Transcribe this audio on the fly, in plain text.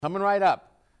Coming right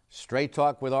up, Straight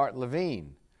Talk with Art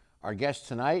Levine. Our guest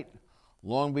tonight,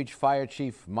 Long Beach Fire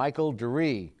Chief Michael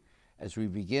DuRee, as we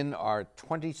begin our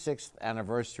 26th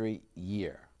anniversary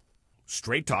year.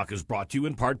 Straight Talk is brought to you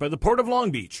in part by the Port of Long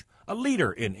Beach, a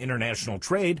leader in international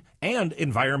trade and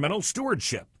environmental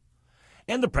stewardship.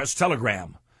 And the Press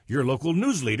Telegram, your local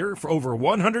news leader for over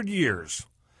 100 years.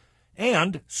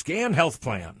 And Scan Health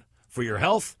Plan, for your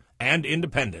health and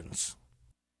independence.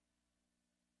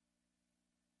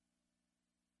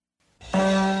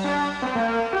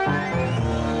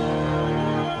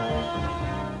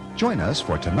 Join us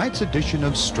for tonight's edition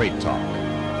of Straight Talk.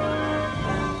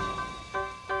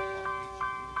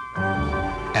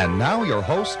 And now your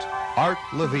host, Art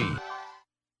Levine.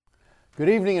 Good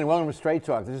evening and welcome to Straight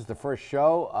Talk. This is the first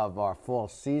show of our fall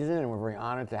season, and we're very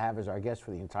honored to have as our guest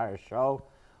for the entire show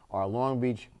our Long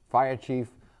Beach Fire Chief,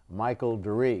 Michael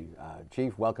DuRee.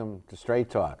 Chief, welcome to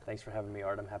Straight Talk. Thanks for having me,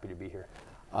 Art. I'm happy to be here.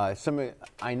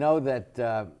 I know that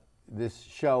this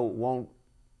show won't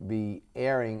be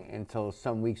airing until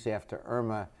some weeks after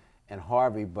Irma and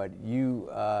Harvey, but you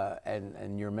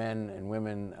and your men and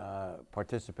women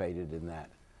participated in that.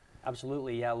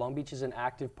 Absolutely, yeah. Long Beach is an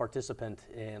active participant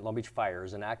in, Long Beach Fire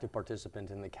is an active participant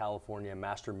in the California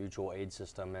Master Mutual Aid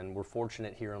System, and we're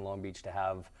fortunate here in Long Beach to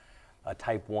have a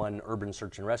Type 1 urban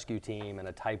search and rescue team and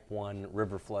a Type 1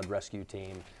 river flood rescue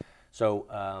team.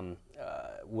 So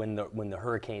when the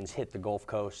hurricanes hit the Gulf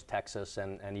Coast, Texas,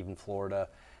 and even Florida,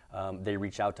 they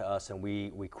reached out to us, and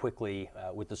we quickly,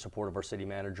 with the support of our city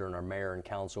manager and our mayor and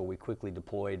council, we quickly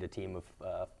deployed a team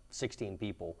of 16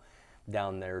 people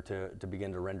down there to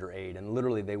begin to render aid. And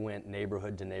literally they went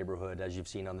neighborhood to neighborhood, as you've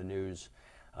seen on the news,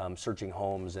 searching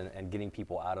homes and getting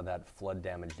people out of that flood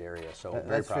damaged area. So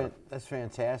very proud. That's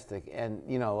fantastic. And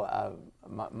you know,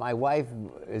 my wife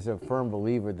is a firm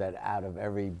believer that out of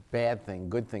every bad thing,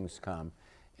 good things come.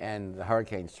 And the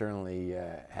hurricane certainly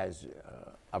has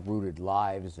uprooted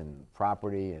lives and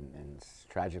property and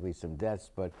tragically some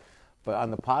deaths. But on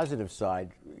the positive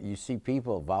side, you see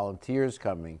people, volunteers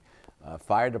coming,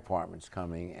 fire departments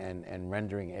coming and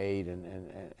rendering aid,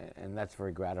 and that's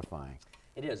very gratifying.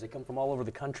 It is. They come from all over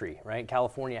the country, right?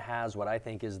 California has what I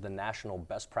think is the national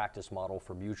best practice model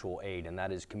for mutual aid, and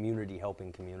that is community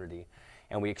helping community.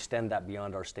 And we extend that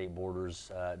beyond our state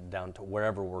borders down to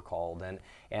wherever we're called.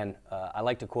 And I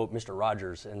like to quote Mr.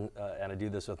 Rogers, and I do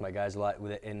this with my guys a lot.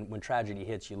 And when tragedy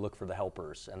hits, you look for the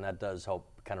helpers, and that does help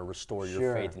kind of restore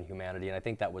your faith in humanity. And I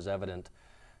think that was evident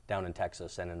down in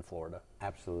Texas and in Florida.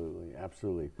 Absolutely,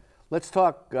 absolutely. Let's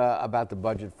talk about the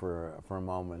budget for a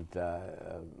moment.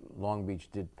 Long Beach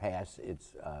did pass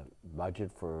its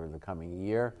budget for the coming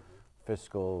year,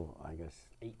 fiscal, I guess,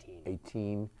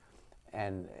 18.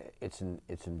 And it's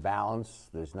in balance.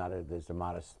 There's a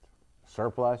modest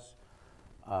surplus.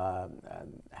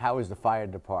 How is the fire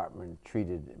department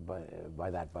treated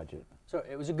by that budget? So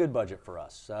it was a good budget for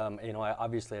us. You know,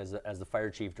 obviously as the fire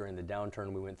chief during the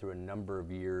downturn, we went through a number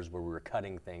of years where we were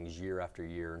cutting things year after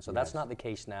year, and so that's not the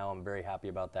case now. I'm very happy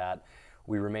about that.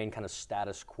 We remain kind of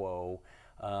status quo,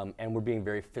 and we're being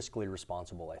very fiscally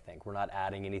responsible. I think we're not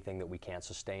adding anything that we can't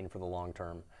sustain for the long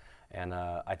term. And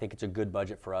I think it's a good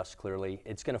budget for us, clearly.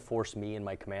 It's going to force me and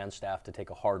my command staff to take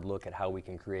a hard look at how we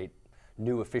can create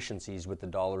new efficiencies with the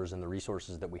dollars and the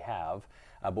resources that we have,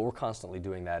 but we're constantly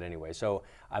doing that anyway. So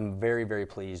I'm very, very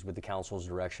pleased with the council's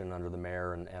direction under the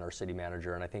mayor and our city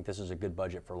manager, and I think this is a good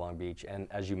budget for Long Beach. And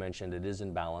as you mentioned, it is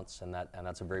in balance, and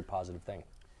that's a very positive thing.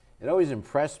 It always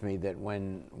impressed me that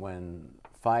when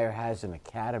fire has an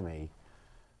academy,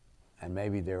 and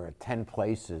maybe there are 10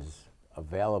 places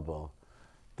available,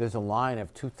 there's a line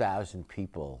of 2,000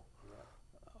 people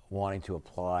wanting to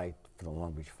apply for the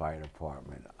Long Beach Fire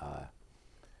Department.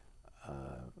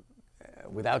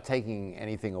 Without taking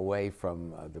anything away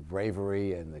from the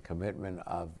bravery and the commitment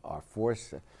of our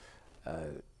force,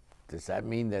 does that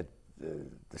mean that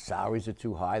the salaries are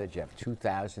too high, that you have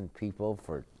 2,000 people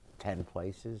for 10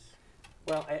 places?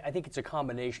 Well, I think it's a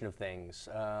combination of things.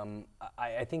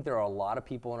 I think there are a lot of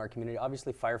people in our community,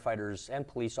 obviously firefighters and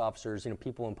police officers, you know,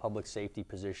 people in public safety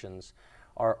positions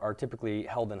are typically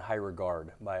held in high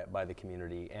regard by the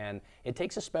community. And it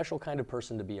takes a special kind of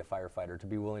person to be a firefighter, to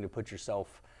be willing to put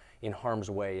yourself in harm's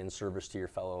way in service to your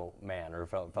fellow man or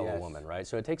fellow woman, right?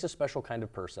 So it takes a special kind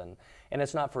of person, and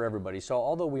it's not for everybody. So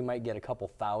although we might get a couple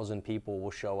thousand people will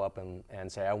show up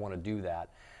and say, I want to do that,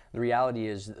 the reality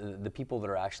is the people that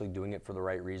are actually doing it for the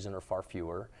right reason are far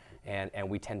fewer, and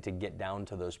we tend to get down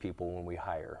to those people when we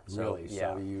hire. Really? So,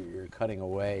 yeah. So you're cutting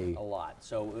away? A lot.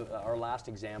 So our last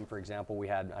exam, for example, we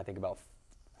had, I think, about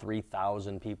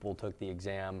 3,000 people took the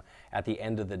exam. At the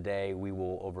end of the day, we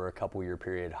will, over a couple-year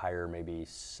period, hire maybe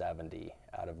 70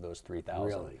 out of those 3,000.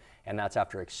 Really? And that's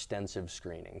after extensive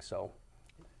screening. So,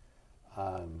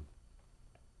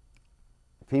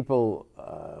 people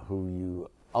who you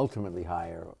ultimately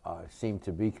hire seem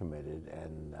to be committed,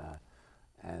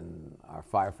 and our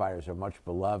firefighters are much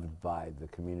beloved by the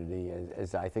community,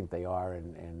 as I think they are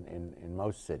in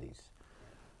most cities.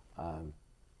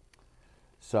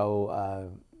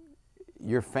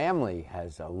 Your family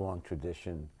has a long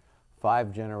tradition,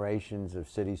 5 generations of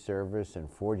city service and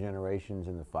 4 generations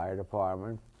in the fire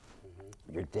department.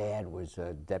 Mm-hmm. Your dad was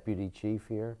a deputy chief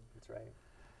here. that's right.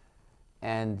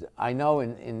 And I know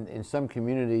in some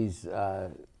communities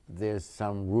there's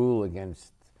some rule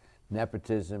against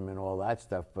nepotism and all that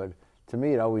stuff, but to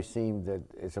me it always seemed that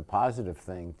it's a positive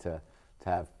thing to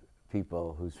have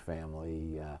people whose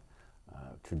family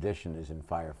tradition is in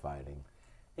firefighting.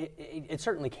 It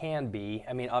certainly can be.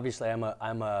 I mean, obviously,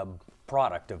 I'm a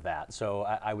product of that, so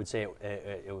I would say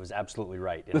it was absolutely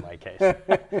right in my case.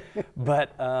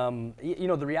 But you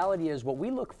know, the reality is, what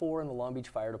we look for in the Long Beach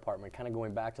Fire Department, kind of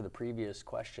going back to the previous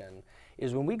question,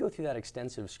 is when we go through that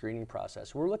extensive screening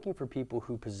process, we're looking for people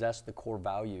who possess the core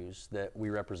values that we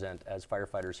represent as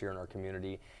firefighters here in our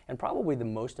community. And probably the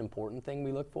most important thing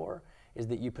we look for is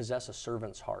that you possess a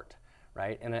servant's heart.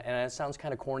 Right, and it sounds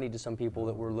kind of corny to some people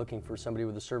that we're looking for somebody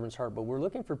with a servant's heart, but we're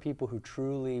looking for people who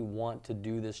truly want to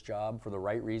do this job for the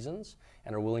right reasons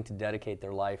and are willing to dedicate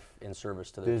their life in service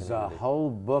to their community. There's a whole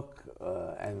book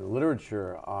and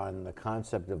literature on the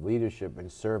concept of leadership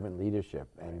and servant leadership,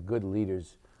 and good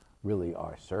leaders really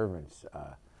are servants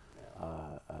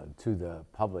to the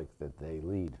public that they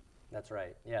lead. That's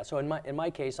right. Yeah. So in my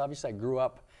case, obviously, I grew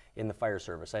up in the fire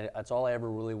service. That's all I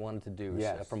ever really wanted to do.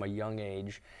 Yes. From a young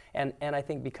age, and I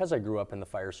think because I grew up in the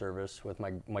fire service with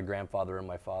my grandfather and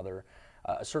my father,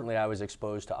 certainly I was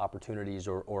exposed to opportunities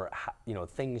or you know,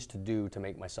 things to do to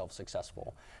make myself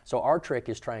successful. So our trick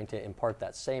is trying to impart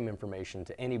that same information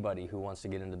to anybody who wants to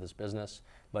get into this business,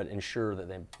 but ensure that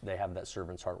they have that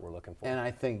servant's heart we're looking for. And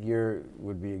I think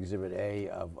would be Exhibit A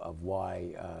of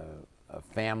why a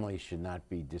family should not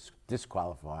be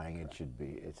disqualifying. It should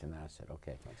be, it's an asset.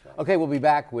 Okay. That's right. Okay, we'll be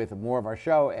back with more of our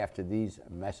show after these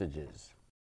messages.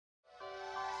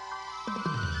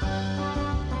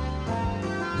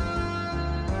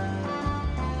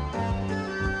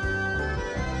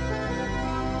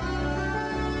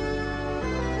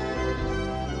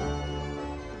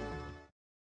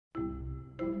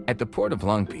 At the Port of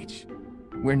Long Beach,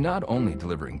 we're not only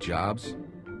delivering jobs,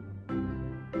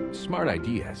 smart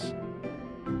ideas,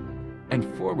 and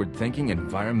forward-thinking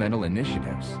environmental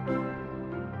initiatives.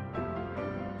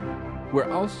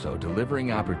 We're also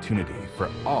delivering opportunity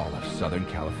for all of Southern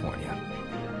California.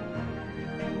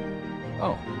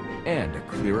 Oh, and a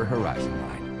clearer horizon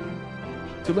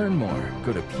line. To learn more,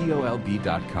 go to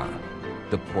POLB.com,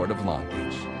 the Port of Long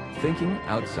Beach, thinking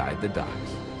outside the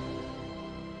docks.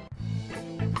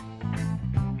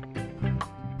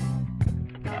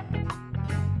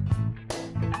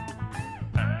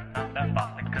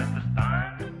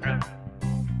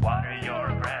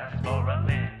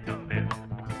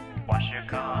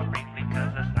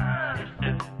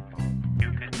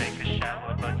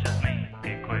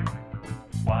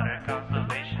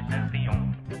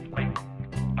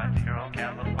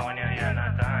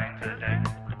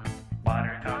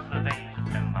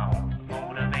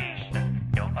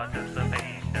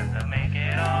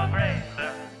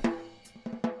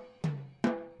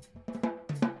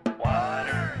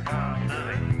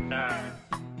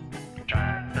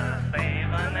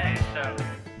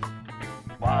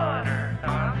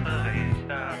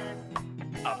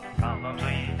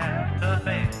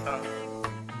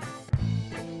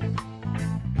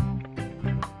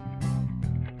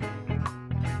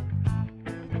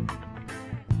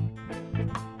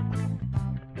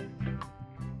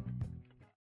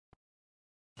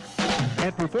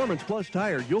 At Performance Plus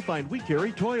Tire, you'll find we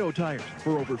carry Toyo tires.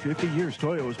 For over 50 years,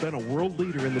 Toyo has been a world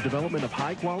leader in the development of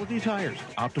high-quality tires.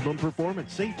 Optimum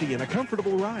performance, safety, and a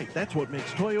comfortable ride. That's what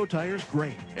makes Toyo tires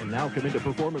great. And now come into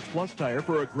Performance Plus Tire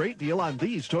for a great deal on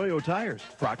these Toyo tires.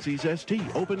 Proxys ST,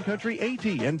 Open Country AT,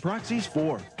 and Proxys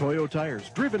 4. Toyo tires,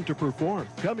 driven to perform.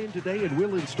 Come in today and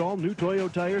we'll install new Toyo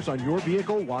tires on your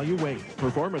vehicle while you wait.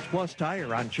 Performance Plus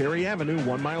Tire on Cherry Avenue,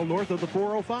 1 mile north of the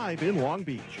 405 in Long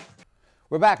Beach.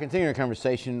 We're back, continuing our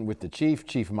conversation with the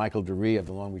Chief Michael DuRee of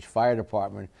the Long Beach Fire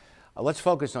Department. Let's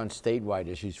focus on statewide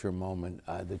issues for a moment.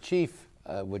 The Chief,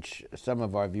 which some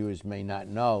of our viewers may not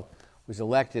know, was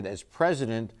elected as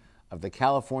president of the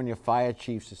California Fire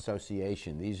Chiefs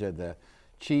Association. These are the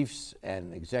chiefs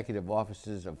and executive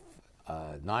officers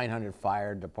 900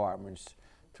 fire departments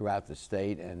throughout the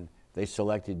state, and they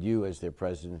selected you as their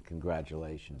president.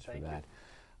 Congratulations for that.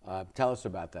 Tell us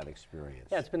about that experience.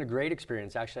 Yeah, it's been a great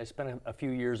experience. Actually, I spent a few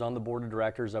years on the board of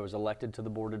directors. I was elected to the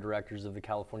board of directors of the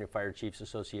California Fire Chiefs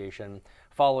Association,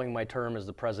 following my term as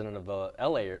the president of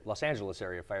the Los Angeles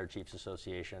Area Fire Chiefs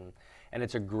Association. And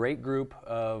it's a great group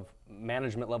of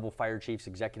management level fire chiefs,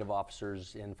 executive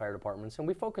officers in fire departments, and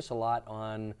we focus a lot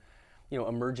on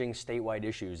emerging statewide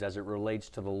issues as it relates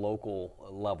to the local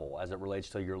level, as it relates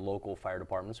to your local fire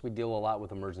departments. We deal a lot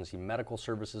with emergency medical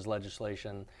services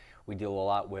legislation. We deal a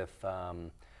lot with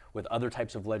other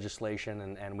types of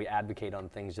legislation, and we advocate on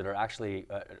things that are actually,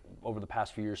 over the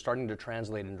past few years, starting to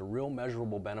translate into real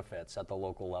measurable benefits at the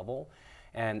local level.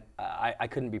 And I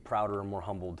couldn't be prouder or more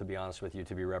humbled, to be honest with you,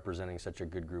 to be representing such a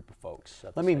good group of folks.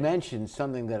 Let me mention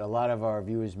something that a lot of our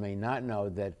viewers may not know,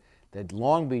 that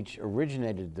Long Beach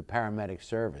originated the paramedic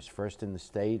service, first in the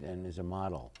state and is a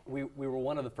model. We were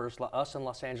one of the first, us in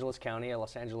Los Angeles County.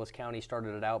 Los Angeles County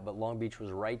started it out, but Long Beach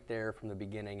was right there from the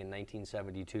beginning in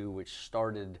 1972, which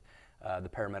started the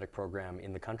paramedic program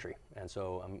in the country. And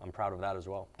so I'm proud of that as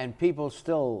well. And people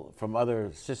still from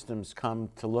other systems come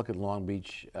to look at Long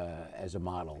Beach as a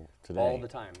model today. All the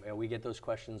time. We get those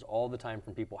questions all the time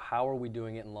from people. How are we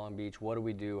doing it in Long Beach? What do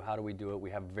we do? How do we do it? We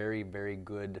have very, very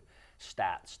good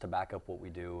stats to back up what we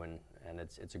do, and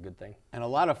it's a good thing. And a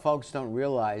lot of folks don't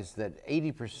realize that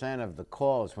 80% of the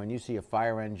calls, when you see a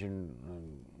fire engine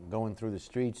going through the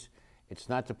streets, it's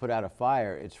not to put out a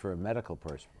fire, it's for a medical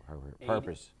purpose.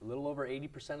 A little over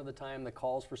 80% of the time, the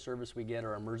calls for service we get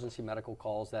are emergency medical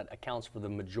calls. That accounts for the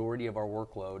majority of our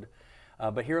workload.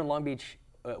 But here in Long Beach,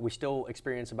 we still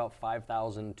experience about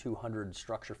 5,200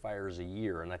 structure fires a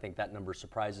year, and I think that number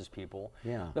surprises people.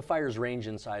 Yeah. The fires range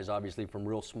in size, obviously, from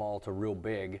real small to real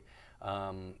big.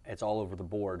 It's all over the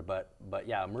board, but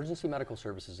yeah, emergency medical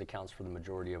services accounts for the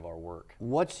majority of our work.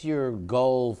 What's your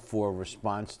goal for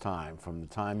response time from the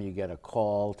time you get a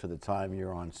call to the time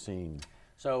you're on scene?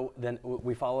 So then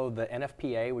we follow the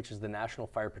NFPA, which is the National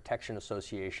Fire Protection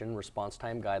Association, response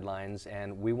time guidelines,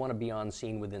 and we want to be on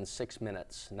scene within 6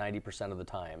 minutes, 90% of the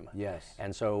time. Yes.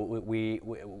 And so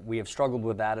we have struggled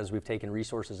with that as we've taken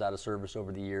resources out of service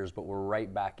over the years, but we're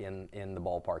right back in the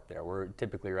ballpark there. We're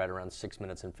typically right around 6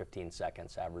 minutes and 15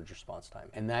 seconds average response time.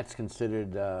 And that's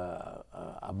considered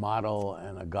a model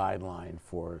and a guideline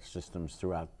for systems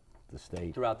throughout the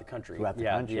state? Throughout the country. Throughout the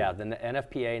country. Yeah, the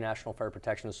NFPA, National Fire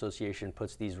Protection Association,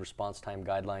 puts these response time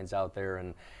guidelines out there,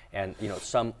 and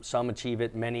some achieve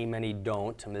it, many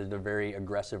don't. I mean, they're very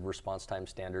aggressive response time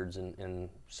standards in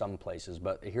some places,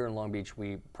 but here in Long Beach,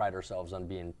 we pride ourselves on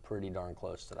being pretty darn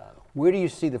close to that. Where do you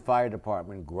see the fire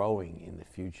department growing in the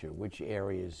future? Which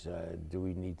areas do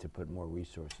we need to put more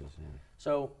resources in?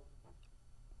 So,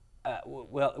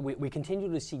 we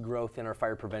continue to see growth in our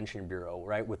Fire Prevention Bureau,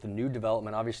 right? With the new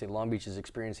development, obviously Long Beach is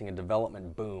experiencing a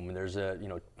development boom. There's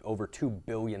over $2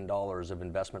 billion of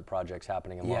investment projects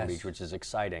happening in Long Beach, which is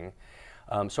exciting.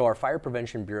 So our Fire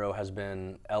Prevention Bureau has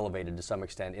been elevated to some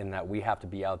extent in that we have to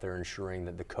be out there ensuring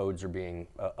that the codes are being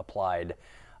applied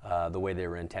the way they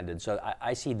were intended. So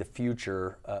I see the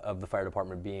future of the fire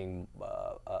department being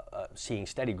seeing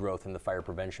steady growth in the fire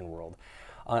prevention world.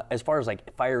 As far as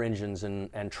like fire engines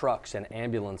and trucks and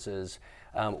ambulances,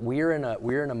 we're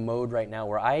in a mode right now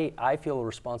where I feel a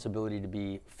responsibility to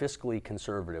be fiscally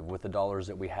conservative with the dollars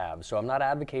that we have. So I'm not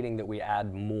advocating that we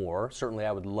add more. Certainly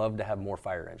I would love to have more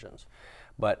fire engines.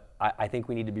 But I think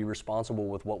we need to be responsible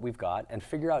with what we've got and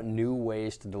figure out new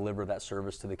ways to deliver that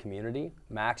service to the community,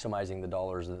 maximizing the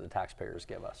dollars that the taxpayers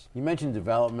give us. You mentioned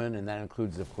development, and that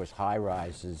includes, of course,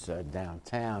 high-rises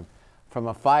downtown. From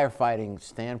a firefighting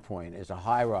standpoint, is a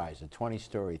high-rise, a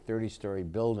 20-story, 30-story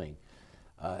building,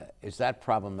 is that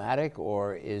problematic,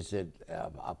 or is it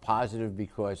a positive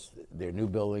because they're new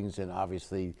buildings and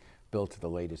obviously built to the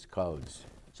latest codes?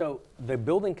 So the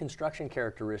building construction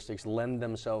characteristics lend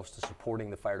themselves to supporting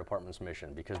the fire department's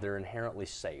mission because they're inherently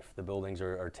safe. The buildings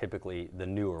are typically, the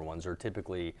newer ones are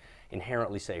typically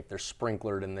inherently safe. They're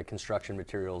sprinklered and the construction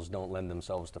materials don't lend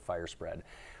themselves to fire spread.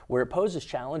 Where it poses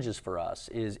challenges for us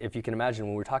is, if you can imagine,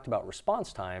 when we talked about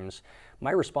response times,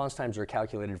 my response times are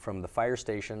calculated from the fire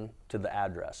station to the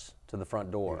address, to the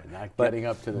front door. Yeah, not getting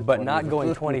up to the but not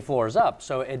going 20 floors up.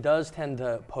 So it does tend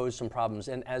to pose some problems.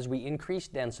 And as we increase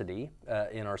density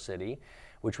in our city,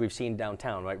 which we've seen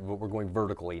downtown, right? We're going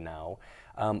vertically now.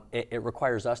 It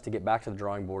requires us to get back to the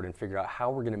drawing board and figure out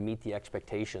how we're going to meet the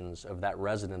expectations of that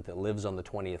resident that lives on the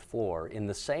 20th floor in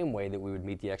the same way that we would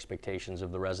meet the expectations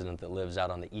of the resident that lives out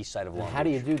on the east side of Long Beach. How do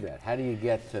you do that? How do you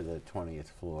get to the 20th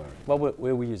floor? Well,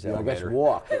 we use the elevator. I guess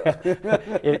walk.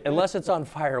 Unless it's on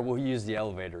fire, we'll use the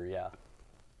elevator, yeah.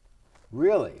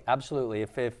 Really? Absolutely.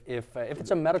 If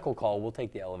it's a medical call, we'll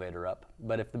take the elevator up.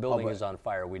 But if the building is on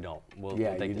fire, we don't. We'll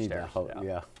take the stairs.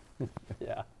 Yeah.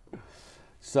 Yeah.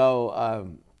 So,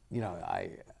 you know,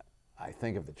 I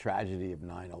think of the tragedy of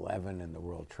 9/11 and the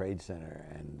World Trade Center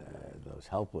and those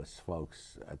helpless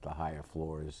folks at the higher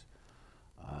floors.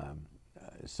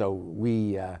 So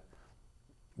we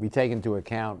take into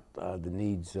account the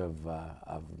needs of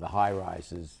the high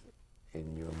rises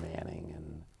in your manning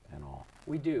and all.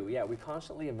 We do, yeah. We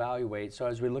constantly evaluate. So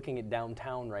as we're looking at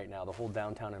downtown right now, the whole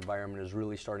downtown environment is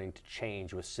really starting to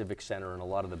change with Civic Center and a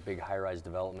lot of the big high-rise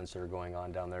developments that are going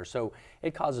on down there. So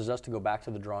it causes us to go back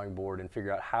to the drawing board and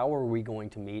figure out how are we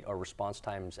going to meet our response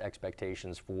times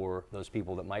expectations for those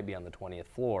people that might be on the 20th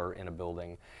floor in a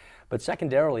building. But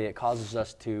secondarily, it causes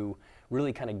us to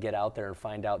really kind of get out there and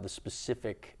find out the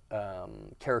specific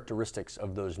characteristics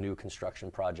of those new construction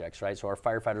projects, right? So our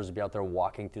firefighters will be out there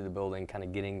walking through the building, kind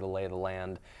of getting the lay of the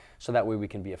land, so that way we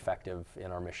can be effective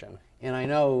in our mission. And I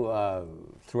know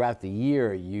throughout the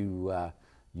year you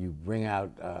bring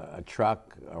out a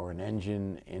truck or an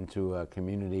engine into a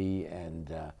community, and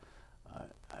it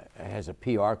has a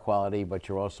PR quality, but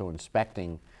you're also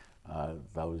inspecting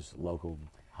those local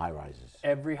high-rises.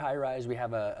 Every high-rise, we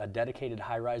have a dedicated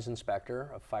high-rise inspector,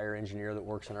 a fire engineer that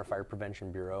works in our Fire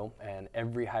Prevention Bureau, and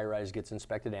every high-rise gets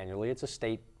inspected annually.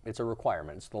 It's a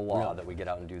requirement, it's the law that we get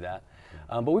out and do that.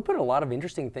 But we put a lot of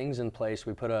interesting things in place.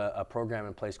 We put a program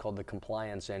in place called the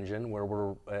Compliance Engine, where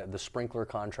we're the sprinkler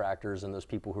contractors and those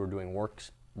people who are doing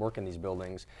work in these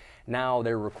buildings. Now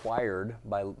they're required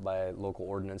by local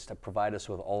ordinance to provide us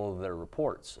with all of their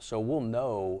reports. So we'll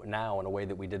know now in a way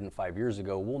that we didn't 5 years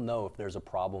ago, we'll know if there's a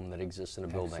problem that exists in a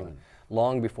building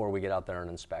long before we get out there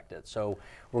and inspect it. So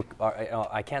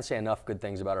I can't say enough good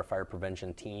things about our fire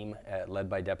prevention team, led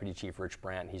by Deputy Chief Rich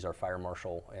Brandt. He's our fire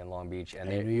marshal in Long Beach. And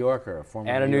a New Yorker, a former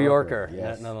and New Yorker.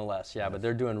 Yes. Nonetheless, yeah, but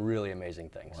they're doing really amazing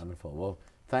things. Wonderful. Well,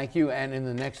 thank you. And in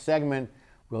the next segment,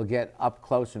 we'll get up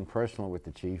close and personal with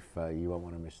the chief. You won't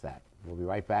want to miss that. We'll be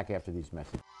right back after these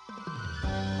messages.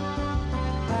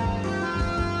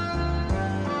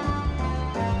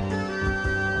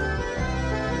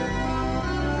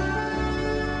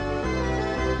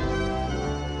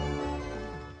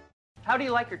 How do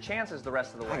you like your chances the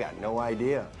rest of the way? I got no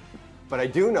idea. But I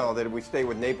do know that if we stay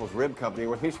with Naples Rib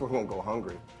Company, at least we won't go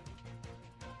hungry.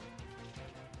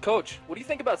 Coach, what do you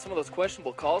think about some of those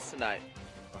questionable calls tonight?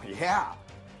 Yeah.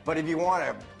 But if you want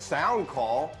a sound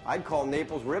call, I'd call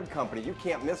Naples Rib Company. You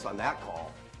can't miss on that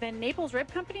call. Then Naples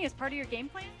Rib Company is part of your game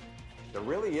plan? There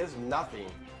really is nothing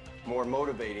more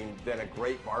motivating than a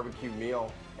great barbecue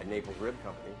meal at Naples Rib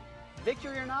Company.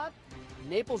 Victory or not,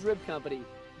 Naples Rib Company,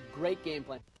 great game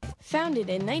plan. Founded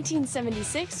in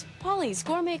 1976, Polly's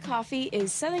Gourmet Coffee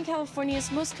is Southern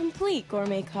California's most complete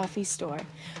gourmet coffee store.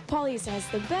 Polly's has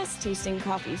the best tasting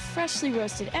coffee, freshly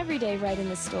roasted every day right in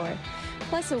the store,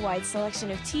 plus a wide selection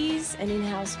of teas, an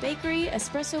in-house bakery,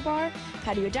 espresso bar,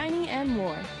 patio dining, and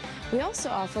more. We also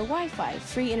offer Wi-Fi,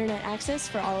 free internet access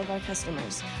for all of our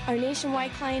customers. Our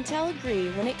nationwide clientele agree,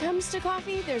 when it comes to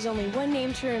coffee, there's only one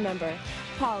name to remember,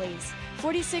 Polly's,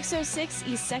 4606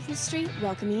 East 2nd Street,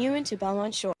 welcoming you into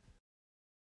Belmont Shore.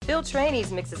 Phil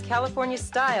Trainees mixes California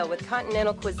style with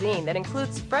continental cuisine that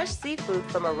includes fresh seafood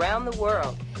from around the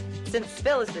world. Since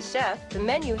Phil is the chef, the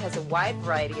menu has a wide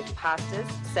variety of pastas,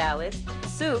 salads,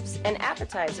 soups, and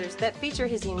appetizers that feature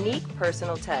his unique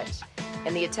personal touch.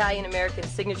 And the Italian-American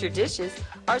signature dishes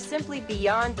are simply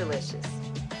beyond delicious.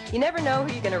 You never know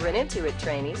who you're going to run into at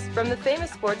Trainees, from the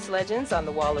famous sports legends on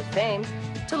the Wall of Fame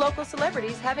to local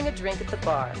celebrities having a drink at the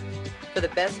bar. For the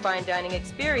best fine dining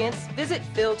experience, visit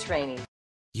Phil Trainees.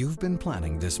 You've been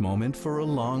planning this moment for a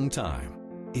long time.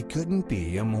 It couldn't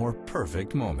be a more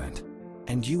perfect moment.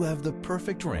 And you have the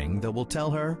perfect ring that will tell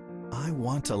her, I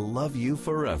want to love you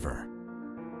forever.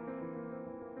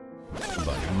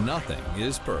 But nothing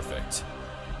is perfect.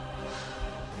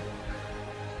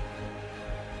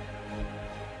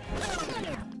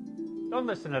 Don't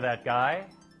listen to that guy.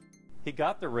 He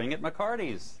got the ring at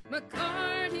McCarty's.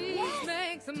 McCarty's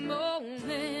makes a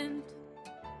moment.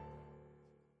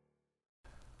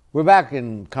 We're back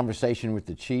in conversation with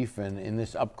the chief, and in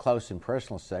this up close and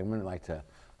personal segment, I'd like to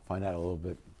find out a little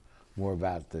bit more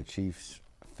about the chief's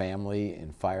family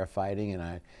and firefighting.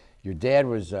 And your dad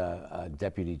was a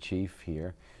deputy chief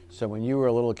here. So when you were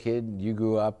a little kid, you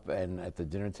grew up, and at the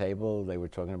dinner table, they were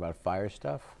talking about fire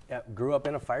stuff? Yeah, grew up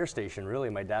in a fire station, really.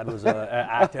 My dad was an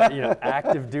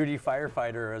active duty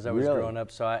firefighter as I was growing up,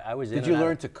 so I was in. Did you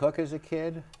learn to cook as a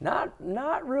kid? Not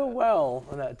real well,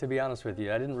 to be honest with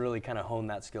you. I didn't really kind of hone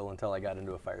that skill until I got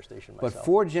into a fire station myself. But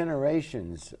 4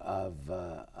 generations of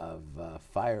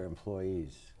fire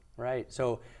employees. Right.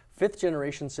 So Fifth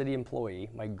generation city employee.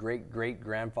 My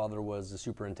great-great-grandfather was the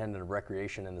superintendent of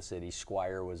recreation in the city.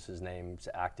 Squire was his name. He's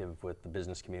active with the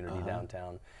business community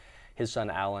downtown. His son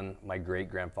Alan, my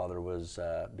great-grandfather,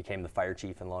 became the fire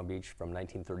chief in Long Beach from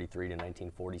 1933 to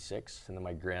 1946. And then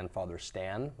my grandfather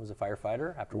Stan was a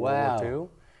firefighter after World War II.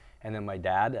 And then my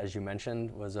dad, as you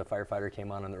mentioned, was a firefighter,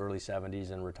 came on in the early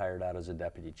 70s and retired out as a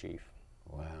deputy chief.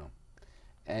 Wow.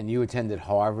 And you attended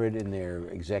Harvard in their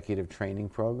executive training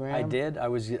program? I did. I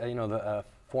was, the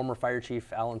former fire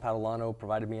chief, Alan Padalano,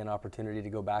 provided me an opportunity to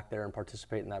go back there and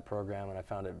participate in that program, and I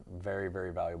found it very,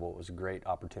 very valuable. It was a great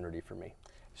opportunity for me.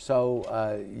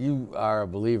 So you are a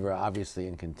believer, obviously,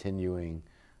 in continuing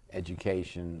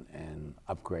education and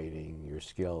upgrading your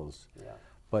skills. Yeah.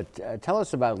 But tell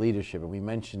us about leadership. And we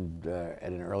mentioned at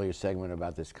an earlier segment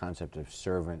about this concept of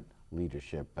servant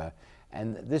leadership.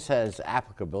 And this has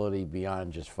applicability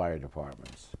beyond just fire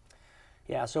departments.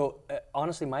 Yeah, so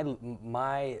honestly,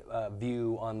 my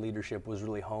view on leadership was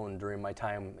really honed during my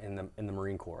time in the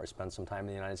Marine Corps. I spent some time in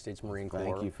the United States Marine Corps.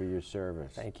 Thank you for your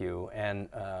service. Thank you, and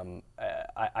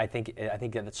I think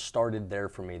that it started there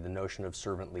for me. The notion of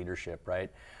servant leadership, right?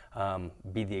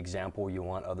 Be the example you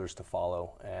want others to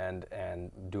follow,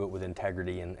 and do it with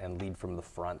integrity and lead from the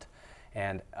front.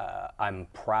 And I'm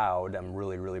proud, I'm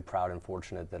really, really proud and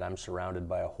fortunate that I'm surrounded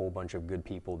by a whole bunch of good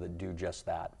people that do just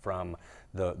that. From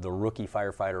the rookie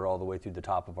firefighter all the way through the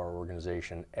top of our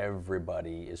organization,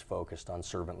 everybody is focused on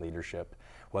servant leadership,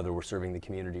 whether we're serving the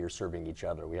community or serving each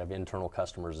other. We have internal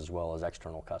customers as well as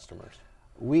external customers.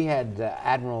 We had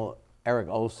Admiral Eric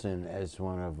Olson as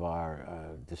one of our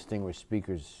distinguished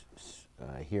speakers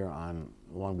here on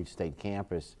Long Beach State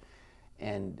campus.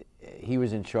 And he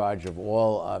was in charge of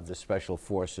all of the special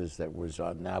forces that was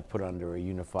now put under a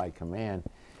unified command.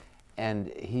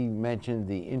 And he mentioned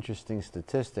the interesting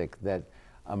statistic that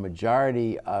a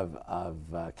majority of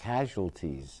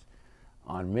casualties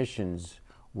on missions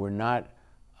were not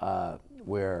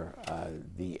where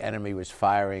the enemy was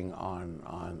firing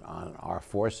on our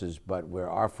forces, but where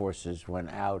our forces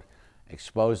went out,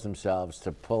 exposed themselves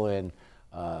to pull in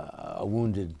a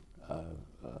wounded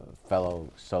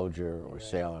fellow soldier or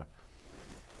sailor.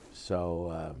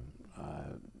 So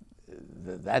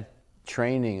that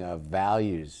training of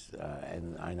values,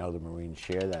 and I know the Marines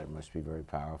share that, must be very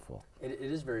powerful. It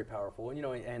is very powerful,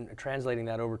 and translating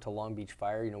that over to Long Beach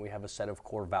Fire, we have a set of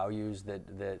core values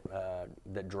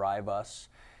that drive us,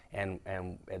 and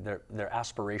they're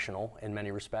aspirational in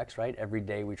many respects, right? Every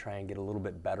day we try and get a little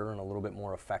bit better and a little bit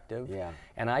more effective. Yeah.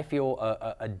 And I feel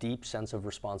a deep sense of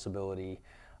responsibility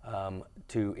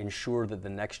to ensure that the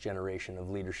next generation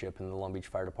of leadership in the Long Beach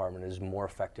Fire Department is more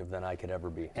effective than I could ever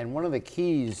be. And one of the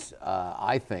keys,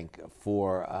 I think,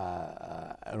 for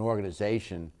an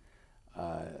organization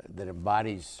that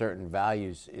embodies certain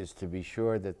values is to be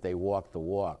sure that they walk the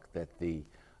walk, that the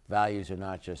values are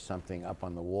not just something up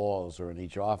on the walls or in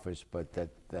each office, but that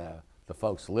the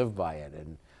folks live by it.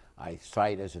 And I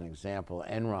cite as an example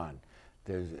Enron.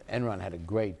 Enron had a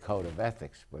great code of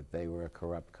ethics, but they were a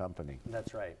corrupt company.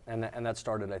 That's right, and that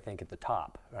started, I think, at the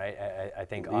top, right? I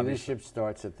think leadership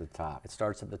starts at the top. It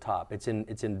starts at the top. It's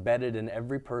embedded in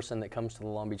every person that comes to the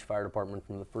Long Beach Fire Department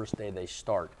from the first day they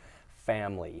start.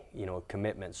 Family,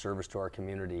 commitment, service to our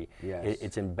community. Yes.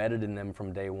 It's embedded in them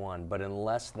from day one. But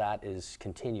unless that is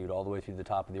continued all the way through the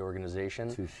top of the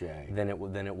organization, then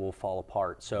it will fall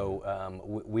apart. So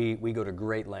we go to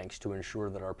great lengths to ensure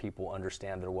that our people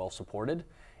understand they're well supported,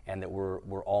 and that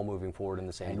we're all moving forward in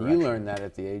the same direction. And you learned that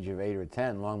at the age of 8 or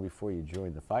 10, long before you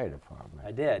joined the fire department.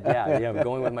 I did, yeah.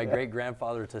 Going with my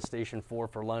great-grandfather to Station 4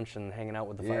 for lunch and hanging out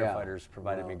with the firefighters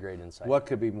provided me great insight. What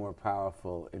could be more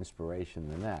powerful inspiration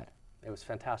than that? It was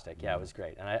fantastic. Yeah, it was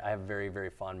great. And I have very,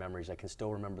 very fond memories. I can still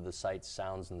remember the sights,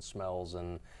 sounds, and smells.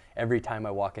 And every time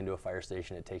I walk into a fire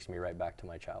station, it takes me right back to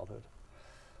my childhood.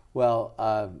 Well,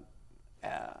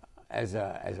 as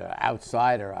an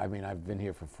outsider, I mean, I've been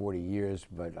here for 40 years,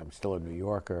 but I'm still a New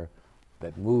Yorker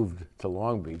that moved to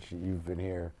Long Beach. You've been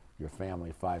here, your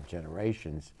family, 5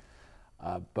 generations.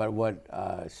 But what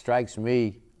strikes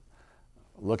me,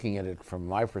 looking at it from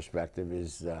my perspective,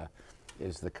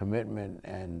 is the commitment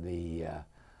and the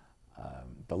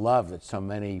love that so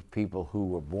many people who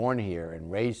were born here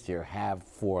and raised here have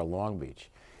for Long Beach.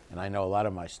 And I know a lot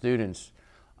of my students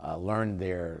learned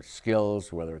their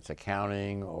skills, whether it's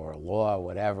accounting or law,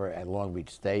 whatever, at Long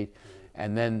Beach State.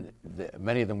 And then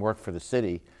many of them work for the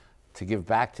city to give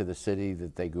back to the city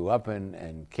that they grew up in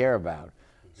and care about.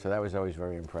 So that was always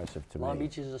very impressive to me. Long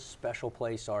Beach is a special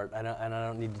place, Art, and I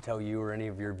don't need to tell you or any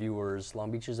of your viewers, Long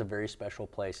Beach is a very special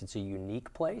place. It's a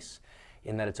unique place.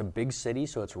 in that it's a big city,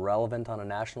 so it's relevant on a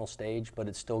national stage, but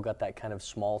it's still got that kind of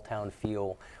small town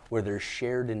feel where there's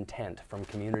shared intent from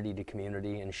community to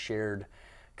community and shared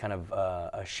kind of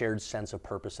a shared sense of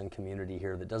purpose and community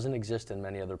here that doesn't exist in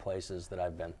many other places that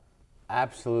I've been.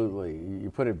 Absolutely.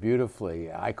 You put it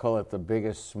beautifully. I call it the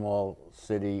biggest small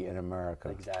city in America.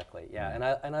 Exactly,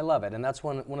 yeah, and I love it, and that's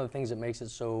one of the things that makes it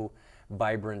so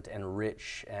vibrant and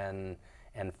rich and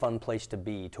fun place to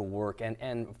be, to work,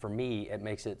 and for me, it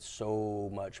makes it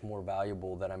so much more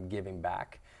valuable that I'm giving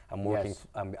back. I'm working.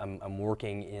 Yes. I'm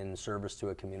working in service to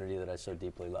a community that I so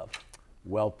deeply love.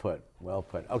 Well put. Well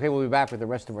put. Okay, we'll be back with the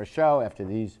rest of our show after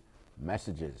these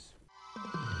messages.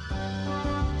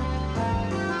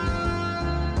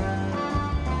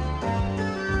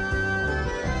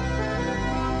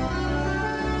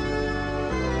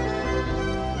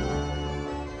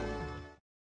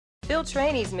 Phil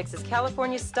Trainees mixes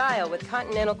California style with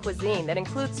continental cuisine that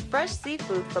includes fresh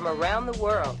seafood from around the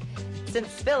world. Since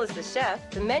Phil is the chef,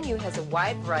 the menu has a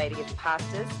wide variety of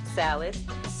pastas, salads,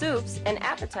 soups, and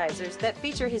appetizers that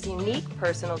feature his unique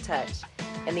personal touch.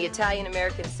 And the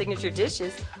Italian-American signature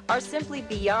dishes are simply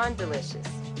beyond delicious.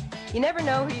 You never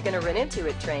know who you're going to run into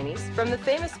at Trainees, from the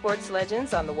famous sports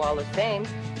legends on the Wall of Fame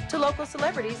to local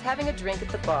celebrities having a drink at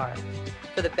the bar.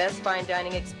 For the best fine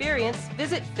dining experience,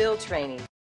 visit Phil Trainees.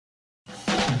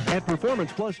 At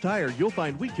Performance Plus Tire, you'll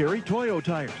find we carry Toyo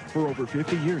tires. For over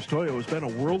 50 years, Toyo has been a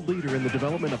world leader in the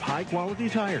development of high-quality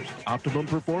tires. Optimum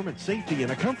performance, safety,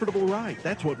 and a comfortable ride.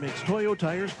 That's what makes Toyo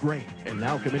tires great. And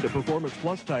now come into Performance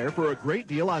Plus Tire for a great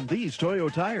deal on these Toyo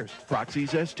tires.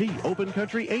 Proxys ST, Open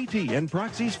Country AT, and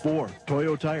Proxys 4.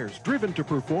 Toyo tires, driven to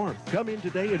perform. Come in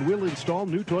today and we'll install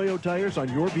new Toyo tires on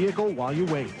your vehicle while you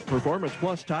wait. Performance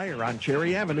Plus Tire on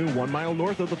Cherry Avenue, 1 mile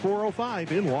north of the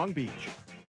 405 in Long Beach.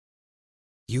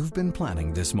 You've been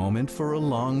planning this moment for a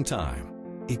long time.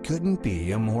 It couldn't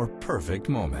be a more perfect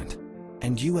moment.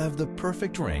 And you have the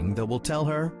perfect ring that will tell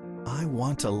her, I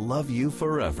want to love you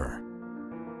forever.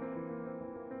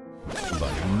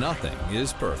 But nothing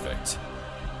is perfect.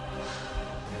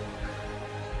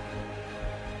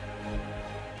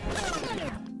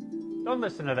 Don't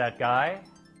listen to that guy.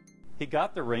 He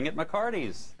got the ring at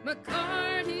McCarty's.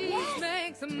 McCarty's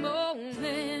makes a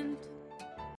moment.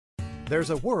 There's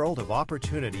a world of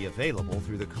opportunity available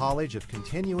through the College of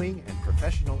Continuing and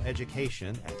Professional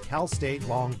Education at Cal State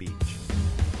Long Beach.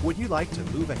 Would you like to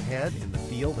move ahead in the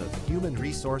field of human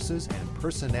resources and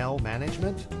personnel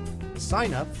management?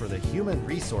 Sign up for the Human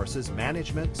Resources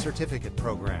Management Certificate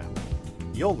Program.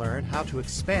 You'll learn how to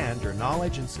expand your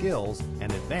knowledge and skills and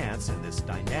advance in this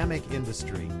dynamic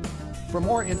industry. For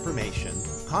more information,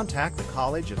 contact the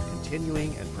College of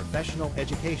Continuing and Professional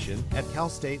Education at Cal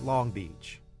State Long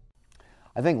Beach.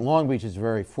 I think Long Beach is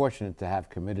very fortunate to have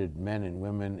committed men and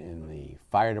women in the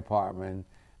fire department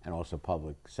and also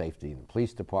public safety and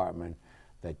police department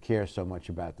that care so much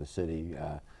about the city.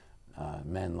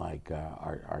 Men like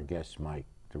our guest, Mike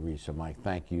DuRee. So, Mike,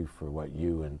 thank you for what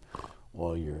you and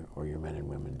all your men and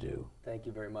women do. Thank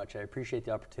you very much. I appreciate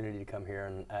the opportunity to come here,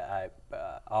 and I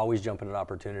always jump at an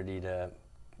opportunity to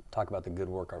talk about the good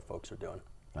work our folks are doing.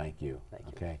 Thank you. Thank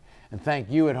you. Okay. And thank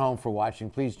you at home for watching.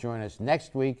 Please join us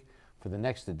next week for the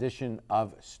next edition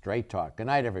of Straight Talk. Good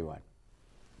night, everyone.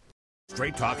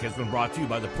 Straight Talk has been brought to you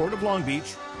by the Port of Long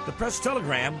Beach, the Press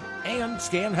Telegram, and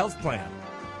Scan Health Plan.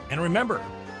 And remember,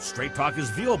 Straight Talk is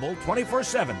viewable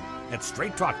 24/7 at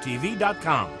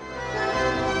straighttalktv.com.